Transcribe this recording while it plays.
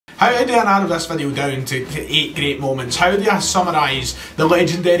How do I narrow this video down to 8 great moments? How do I summarise the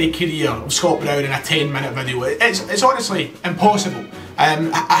legendary career of Scott Brown in a 10-minute video? It's honestly impossible.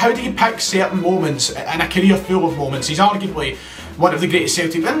 How do you pick certain moments in a career full of moments? He's arguably one of the greatest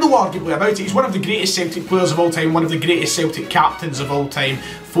Celtic, and no arguably about it, he's one of the greatest Celtic players of all time, one of the greatest Celtic captains of all time,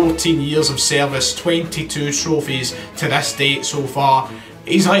 14 years of service, 22 trophies to this date so far.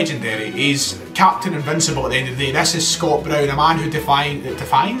 He's legendary, he's Captain Invincible at the end of the day. This is Scott Brown, a man who defines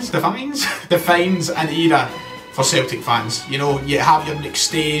an era for Celtic fans. You know, you have your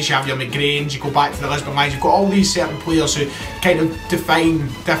McStays, you have your McGrains, you go back to the Lisbon lines, you've got all these certain players who kind of define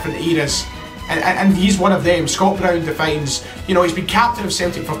different eras. And he's one of them. Scott Brown defines, you know, he's been captain of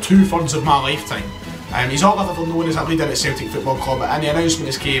Celtic for 2/3 of my lifetime. He's all I've ever known as a leader at Celtic Football Club, and the announcement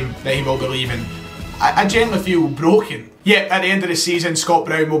has came that he will be leaving. I genuinely feel broken. Yet at the end of the season, Scott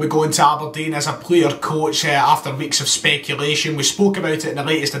Brown will be going to Aberdeen as a player coach after weeks of speculation. We spoke about it in the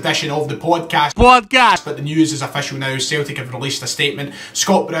latest edition of the podcast. But the news is official now. Celtic have released a statement.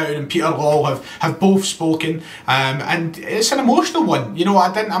 Scott Brown and Peter Law have both spoken, and it's an emotional one. You know,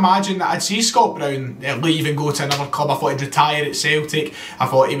 I didn't imagine that I'd see Scott Brown leave and go to another club. I thought he'd retire at Celtic. I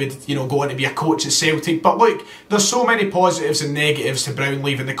thought he would, you know, go on to be a coach at Celtic. But look, there's so many positives and negatives to Brown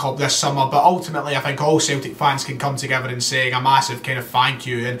leaving the club this summer. But ultimately, I think all Celtic fans can come together and saying a massive kind of thank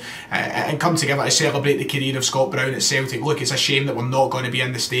you and come together to celebrate the career of Scott Brown at Celtic. Look, it's a shame that we're not going to be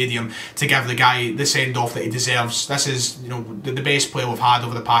in the stadium to give the guy the send-off that he deserves. This is, you know, the best player we've had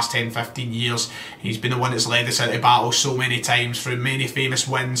over the past 10-15 years. He's been the one that's led us into battle so many times, through many famous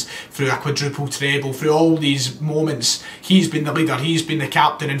wins, through a quadruple treble, through all these moments. He's been the leader, he's been the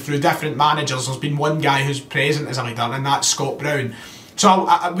captain, and through different managers there's been one guy who's present as a leader, and that's Scott Brown. So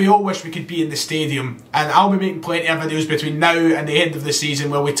we all wish we could be in the stadium, and I'll be making plenty of videos between now and the end of the season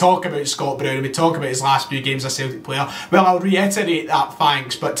where we talk about Scott Brown and we talk about his last few games as a Celtic player. Well, I'll reiterate that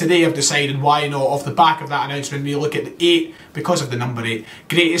thanks, but today I've decided why not, off the back of that announcement, we look at the 8, because of the number 8,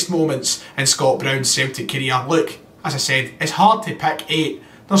 greatest moments in Scott Brown's Celtic career. Look, as I said, it's hard to pick 8.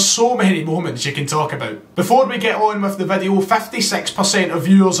 There's so many moments you can talk about. Before we get on with the video, 56% of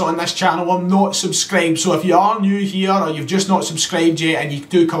viewers on this channel are not subscribed, so if you are new here or you've just not subscribed yet and you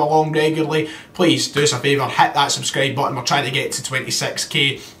do come along regularly, please do us a favour, hit that subscribe button. We're trying to get to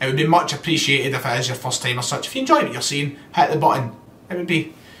 26k. It would be much appreciated if it is your first time or such. If you enjoy what you're seeing, hit the button. It'd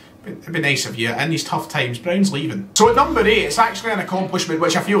be nice of you in these tough times. Brown's leaving. So at number 8, it's actually an accomplishment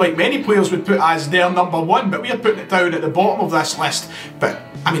which I feel like many players would put as their number 1, but we're putting it down at the bottom of this list. But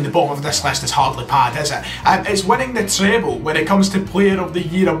I mean, the bottom of this list is hardly bad, is it? It's winning the treble when it comes to Player of the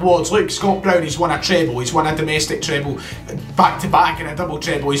Year awards. Look, Scott Brown, he's won a treble, he's won a domestic treble, back to back in a double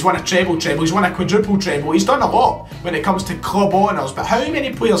treble, he's won a treble, he's won a quadruple treble, he's done a lot when it comes to club honours. But how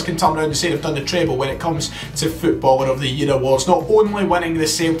many players can turn around and say they've done the treble when it comes to Footballer of the Year awards? Not only winning the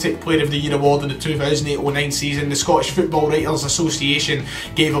Celtic Player of the Year award in the 2008-09 season, the Scottish Football Writers Association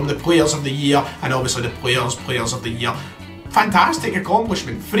gave him the Players of the Year, and obviously the Players of the Year. Fantastic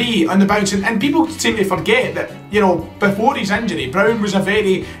accomplishment, free on the bounce, and people seem to forget that, you know, before his injury, Brown was a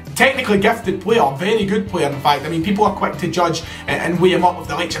very technically gifted player, very good player in fact. I mean, people are quick to judge and weigh him up with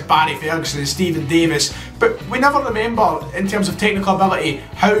the likes of Barry Ferguson and Stephen Davis, but we never remember, in terms of technical ability,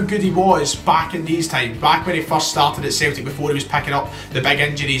 how good he was back in these times, back when he first started at Celtic, before he was picking up the big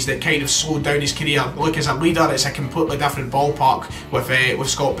injuries that kind of slowed down his career. Look, as a leader, it's a completely different ballpark with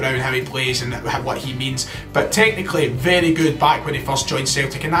Scott Brown, how he plays and what he means, but technically very good back when he first joined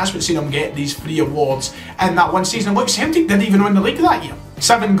Celtic, and that's what's seen him get these 3 awards in that one season. Look, Celtic didn't even win the league that year.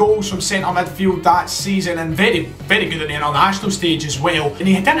 7 goals from centre midfield that season, and very, very good at the international stage as well. And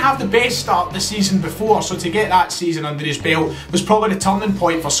he didn't have the best start the season before, so to get that season under his belt was probably the turning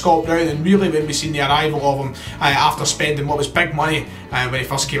point for Scott Brown, and really when we seen the arrival of him after spending what was big money when he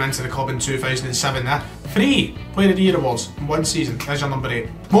first came into the club in 2007. 3 Player of the Year awards in one season. There's your number 8.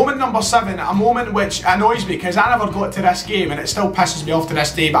 Moment number 7, a moment which annoys me because I never got to this game and it still pisses me off to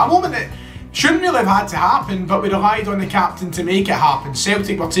this day, but a moment that shouldn't really have had to happen, but we relied on the captain to make it happen.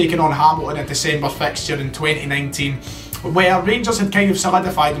 Celtic were taking on Hamilton in a December fixture in 2019, where Rangers had kind of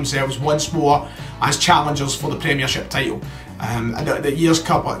solidified themselves once more as challengers for the Premiership title. The years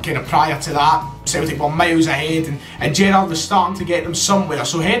couple kind of prior to that, Celtic were miles ahead, and Gerrard was starting to get them somewhere.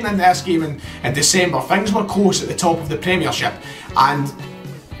 So heading into this game in December, things were close at the top of the Premiership, and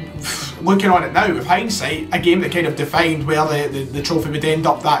looking on it now with hindsight, a game that kind of defined where the trophy would end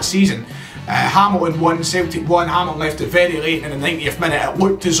up that season. Hamilton won, Celtic won. Hamilton left it very late in the 90th minute. It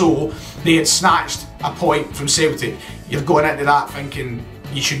looked as though they had snatched a point from Celtic. You're going into that thinking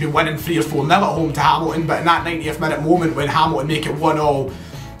you should be winning 3 or 4-0 at home to Hamilton, but in that 90th minute moment when Hamilton make it 1-1,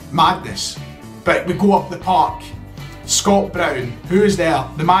 madness. But we go up the park, Scott Brown, who is there,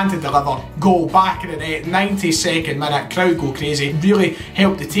 the man to deliver, goal back in the net, 92nd minute, crowd go crazy, really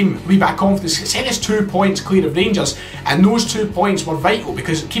helped the team, a wee bit of confidence, sent us 2 points clear of Rangers, and those 2 points were vital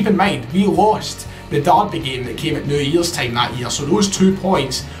because keep in mind, we lost the Derby game that came at New Year's time that year, so those 2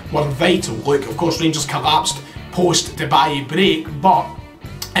 points were vital. Look, of course Rangers collapsed post-Dubai break, but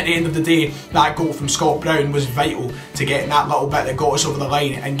at the end of the day, that goal from Scott Brown was vital to getting that little bit that got us over the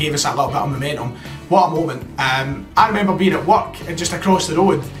line and gave us that little bit of momentum. What a moment. I remember being at work and just across the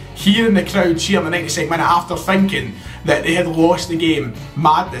road, hearing the crowd cheer in the 92nd minute after thinking that they had lost the game.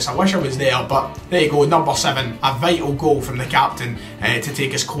 Madness. I wish I was there, but there you go, number 7, a vital goal from the captain to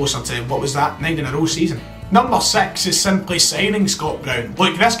take us closer to, what was that, 9 in a row season. Number 6 is simply signing Scott Brown.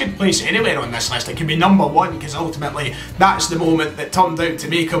 Look, this could place anywhere on this list. It could be number 1 because ultimately that's the moment that turned out to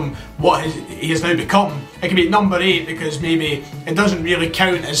make him what he has now become. It could be number 8 because maybe it doesn't really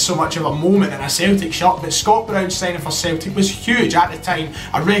count as so much of a moment in a Celtic shirt, but Scott Brown signing for Celtic was huge at the time.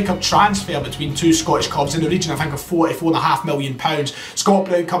 A record transfer between 2 Scottish clubs in the region, I think, of £44.5 million. Scott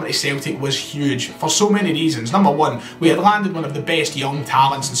Brown coming to Celtic was huge for so many reasons. Number 1, we had landed one of the best young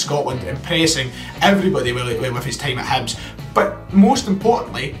talents in Scotland, impressing everybody with his time at Hibs, but most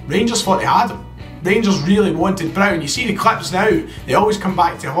importantly, Rangers thought they had him. Rangers really wanted Brown. You see the clips now, they always come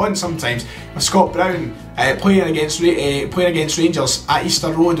back to haunt sometimes, with Scott Brown playing against Rangers at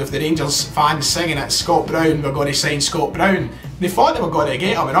Easter Road with the Rangers fans singing it, Scott Brown, we're going to sign Scott Brown. They thought they were going to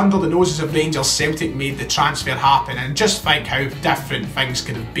get him, and under the noses of Rangers, Celtic made the transfer happen, and just think how different things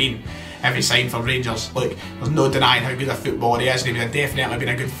could have been if he signed for Rangers. Look, there's no denying how good a footballer he is, and he's definitely been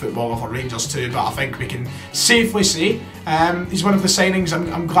a good footballer for Rangers too, but I think we can safely say he's one of the signings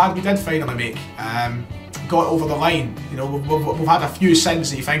I'm glad we did finally make. Got over the line. You know, we've had a few sins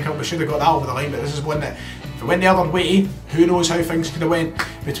that you think, oh, we should have got that over the line, but this is one that, if it went the other way, who knows how things could have went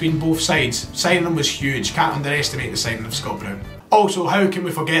between both sides. Signing him was huge, can't underestimate the signing of Scott Brown. Also, how can we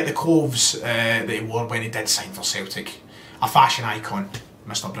forget the clothes that he wore when he did sign for Celtic? A fashion icon,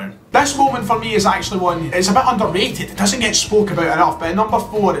 Mr. Brown. This moment for me is actually one, it's a bit underrated, it doesn't get spoke about enough, but at number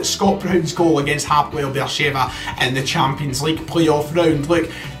 4 it's Scott Brown's goal against Hapoel Beersheva in the Champions League playoff round.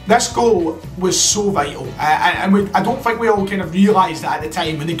 Look, this goal was so vital, and I don't think we all kind of realised that at the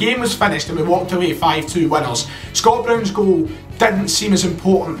time. When the game was finished and we walked away 5-2 winners, Scott Brown's goal didn't seem as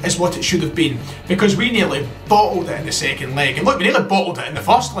important as what it should have been, because we nearly bottled it in the second leg, and look, we nearly bottled it in the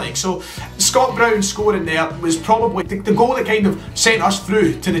first leg. So Scott Brown scoring there was probably the goal that kind of sent us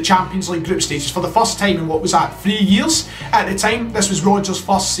through to the Champions League group stages for the first time in, what was that, 3 years at the time. This was Rodgers'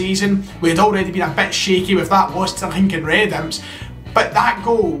 first season. We had already been a bit shaky with that loss to Lincoln Red Imps, but that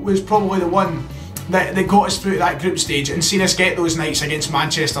goal was probably the one that got us through to that group stage and seen us get those nights against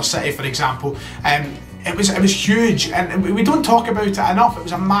Manchester City, for example. It was huge, and we don't talk about it enough. It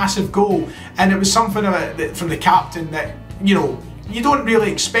was a massive goal, and it was something from the captain that, you know, you don't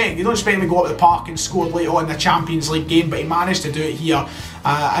really expect. You don't expect him to go up the park and score late on in the Champions League game, but he managed to do it here,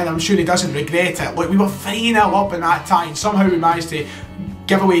 and I'm sure he doesn't regret it. Look, we were 3-0 up in that time. Somehow we managed to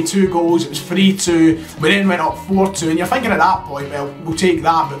give away 2 goals. It was 3-2. We then went up 4-2, and you're thinking at that point, well, we'll take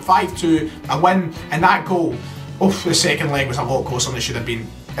that, but 5-2, a win, and that goal, oof, the second leg was a lot closer than it should have been.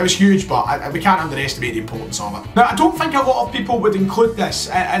 It was huge, but we can't underestimate the importance of it. Now, I don't think a lot of people would include this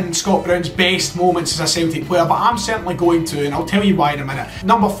in Scott Brown's best moments as a Celtic player, but I'm certainly going to, and I'll tell you why in a minute.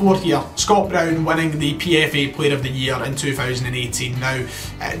 Number 4 here, Scott Brown winning the PFA Player of the Year in 2018. Now,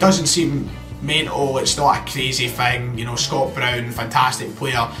 it doesn't seem mental, it's not a crazy thing, you know, Scott Brown, fantastic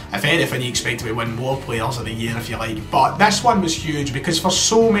player. If anything, you expect him to win more Players of the Year if you like, but this one was huge because for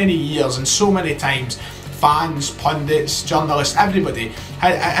so many years and so many times, fans, pundits, journalists, everybody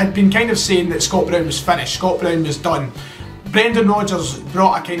had been kind of saying that Scott Brown was finished, Scott Brown was done. Brendan Rodgers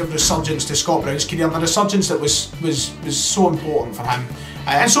brought a kind of resurgence to Scott Brown's career, and a resurgence that was so important for him.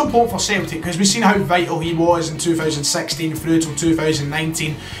 And so important for Celtic, because we've seen how vital he was in 2016 through till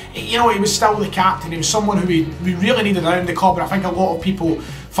 2019. You know, he was still the captain, he was someone who we really needed around the club, and I think a lot of people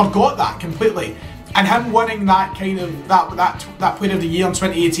forgot that completely. And him winning that kind of, that Player of the Year in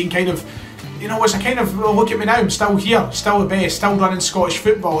 2018 kind of, you know, it's a kind of, well, look at me now, I'm still here, still the best, still running Scottish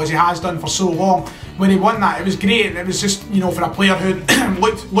football as he has done for so long. When he won that, it was great, and it was just, you know, for a player who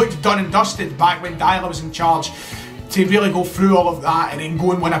looked done and dusted back when Dyla was in charge, to really go through all of that and then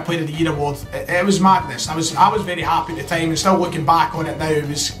go and win a Player of the Year award. It was madness. I was very happy at the time, and still looking back on it now, it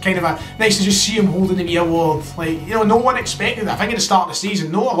was kind of nice to just see him holding the award. Like, you know, no one expected that. I think at the start of the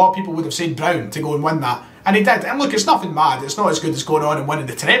season, a lot of people would have said Brown to go and win that. And he did. And look, it's nothing mad. It's not as good as going on and winning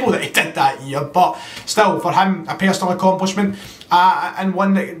the treble that he did that year. But still, for him, a personal accomplishment. And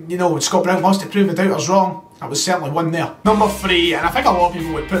one that, you know, Scott Brown lost to prove the doubters wrong. That was certainly one there. Number 3, and I think a lot of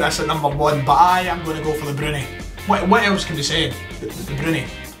people would put this at number 1, but I am going to go for the Bruni. What else can be said? The Bruni.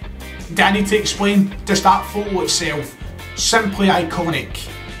 Do I need to explain? Just that photo itself, simply iconic,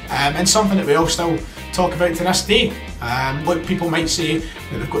 and something that we all still talk about to this day. Look, people might say that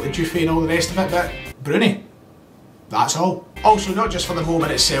they've got the Juffy and all the rest of it, but Bruni, that's all. Also, not just for the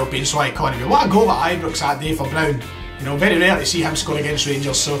moment itself being so iconic, but what a goal at Ibrox that day for Brown. You know, very rare to see him score against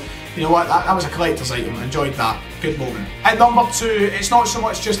Rangers, so you know what, that was a collector's item. Enjoyed that. Good moment. At number 2, it's not so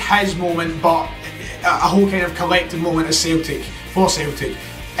much just his moment, but a whole kind of collective moment at Celtic, for Celtic.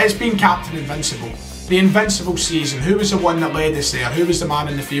 It's been Captain Invincible. The Invincible season. Who was the one that led us there? Who was the man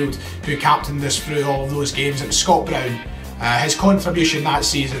in the field who captained us through all of those games? It was Scott Brown. His contribution that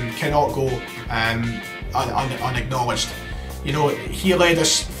season cannot go unacknowledged. You know, he led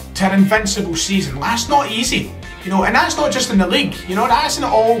us to an invincible season. That's not easy. You know, and that's not just in the league. You know, that's in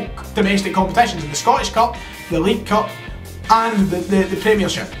all domestic competitions. In the Scottish Cup, the League Cup, and the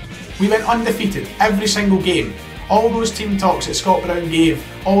Premiership. We went undefeated every single game. All those team talks that Scott Brown gave,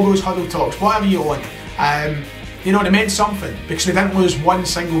 all those huddle talks, whatever you want, you know, they meant something because we didn't lose one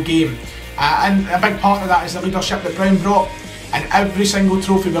single game. And a big part of that is the leadership that Brown brought. And every single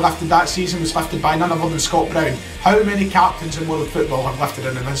trophy we lifted that season was lifted by none other than Scott Brown. How many captains in world football have lifted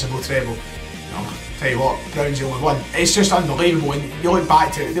an invincible treble? Tell you what, Brown's the only one. It's just unbelievable, and you look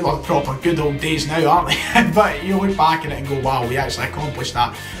back to it, they were proper good old days now, aren't they? But you look back at it and go, wow, we actually accomplished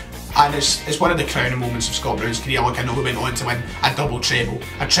that. And it's one of the crowning moments of Scott Brown's career. Look, I know he went on to win a double treble,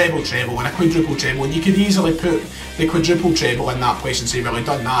 a treble treble, and a quadruple treble, and you could easily put the quadruple treble in that place and say, well, he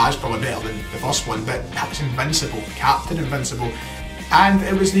done that, that's probably better than the first one, but that was invincible, Captain Invincible. And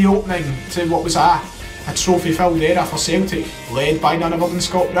it was the opening to what was a trophy-filled era for Celtic, led by none other than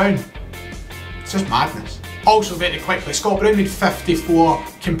Scott Brown. It's just madness. Also, very quickly, Scott Brown made 54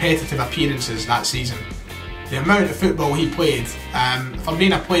 competitive appearances that season. The amount of football he played, for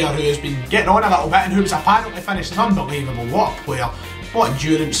being a player who has been getting on a little bit and who was a penalty finish, is unbelievable. What a player, what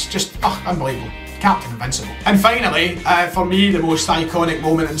endurance, just unbelievable. Captain Invincible. And finally, for me, the most iconic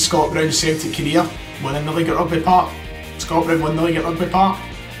moment in Scott Brown's Celtic career, winning the league at Rugby Park. Scott Brown won the league at Rugby Park.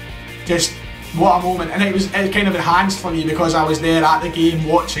 Just what a moment, and it kind of enhanced for me because I was there at the game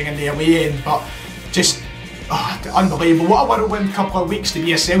watching in the away end, but just unbelievable. What a whirlwind couple of weeks to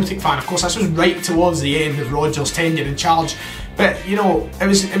be a Celtic fan. Of course, this was right towards the end of Rodgers' tenure in charge, but you know, it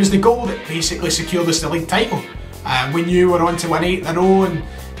was the goal that basically secured us the league title. We knew we were on to win 8 in a row, and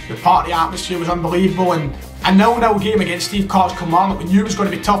the party atmosphere was unbelievable, and a 0-0 game against Steve Clarke's Kilmarnock we knew it was going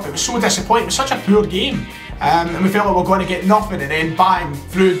to be tough. It was so disappointing. It was such a poor game, and we felt like we were going to get nothing, and then bang,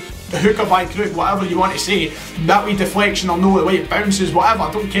 through the hook or by crook, whatever you want to say, that wee deflection or no, the way it bounces, whatever,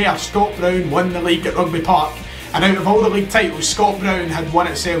 I don't care. Scott Brown won the league at Rugby Park, and out of all the league titles Scott Brown had won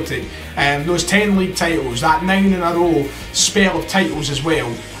at Celtic, those 10 league titles, that 9 in a row spell of titles as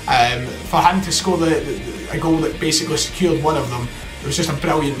well, for him to score a goal that basically secured one of them, it was just a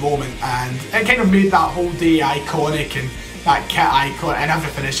brilliant moment, and it kind of made that whole day iconic, and that kit icon and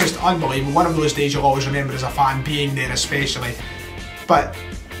everything. It's just unbelievable. One of those days you'll always remember as a fan, being there especially. But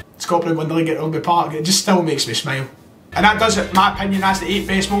Scott Brown won the league at Rugby Park, it just still makes me smile. And that does it, in my opinion. That's the 8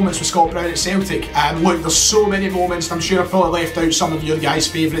 best moments with Scott Brown at Celtic. Look, there's so many moments, and I'm sure I've probably left out some of your guys'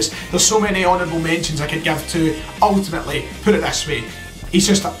 favourites. There's so many honourable mentions I could give to. Ultimately, put it this way, he's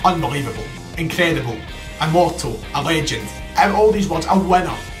just unbelievable, incredible, immortal, a legend. All these words, a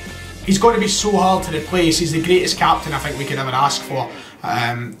winner. He's going to be so hard to replace. He's the greatest captain I think we could ever ask for.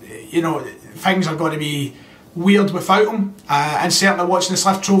 You know, things are going to be weird without him, and certainly watching us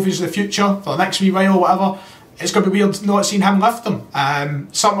lift trophies in the future for the next wee while or whatever, it's going to be weird not seeing him lift them.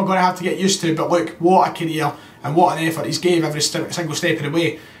 Something we're going to have to get used to, but look, what a career and what an effort he's gave every single step of the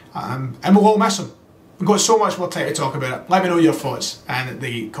way, and we'll all miss him. We've got so much more time to talk about it. Let me know your thoughts in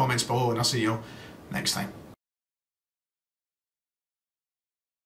the comments below, and I'll see you next time.